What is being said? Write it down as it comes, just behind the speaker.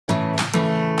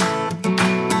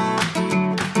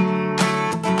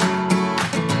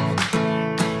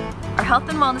Health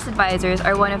and Wellness Advisors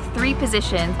are one of 3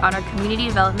 positions on our community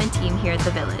development team here at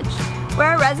the Village. Where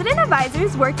our resident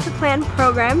advisors work to plan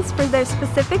programs for their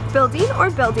specific building or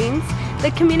buildings,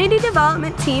 the community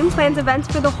development team plans events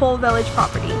for the whole Village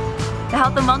property. The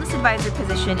Health and Wellness Advisor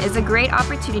position is a great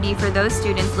opportunity for those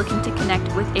students looking to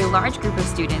connect with a large group of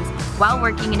students while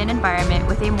working in an environment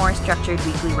with a more structured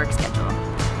weekly work schedule.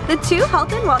 The 2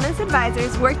 Health and Wellness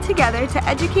Advisors work together to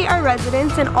educate our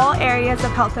residents in all areas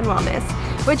of health and wellness,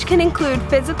 which can include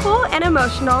physical and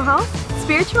emotional health,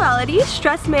 spirituality,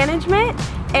 stress management,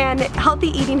 and healthy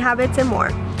eating habits, and more.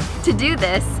 To do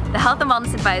this, the Health and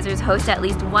Wellness Advisors host at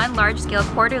least one large-scale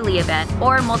quarterly event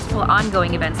or multiple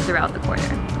ongoing events throughout the quarter.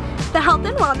 The Health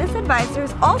and Wellness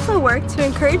Advisors also work to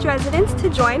encourage residents to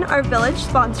join our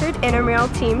Village-sponsored intramural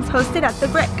teams hosted at the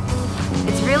Brick.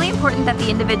 It's really important that the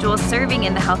individuals serving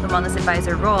in the Health and Wellness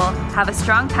Advisor role have a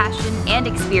strong passion and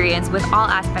experience with all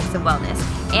aspects of wellness,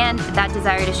 and that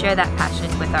desire to share that passion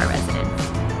with our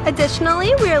residents.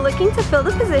 Additionally, we are looking to fill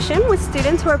the position with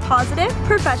students who are positive,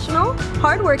 professional,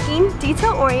 hardworking,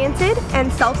 detail-oriented,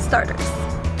 and self-starters.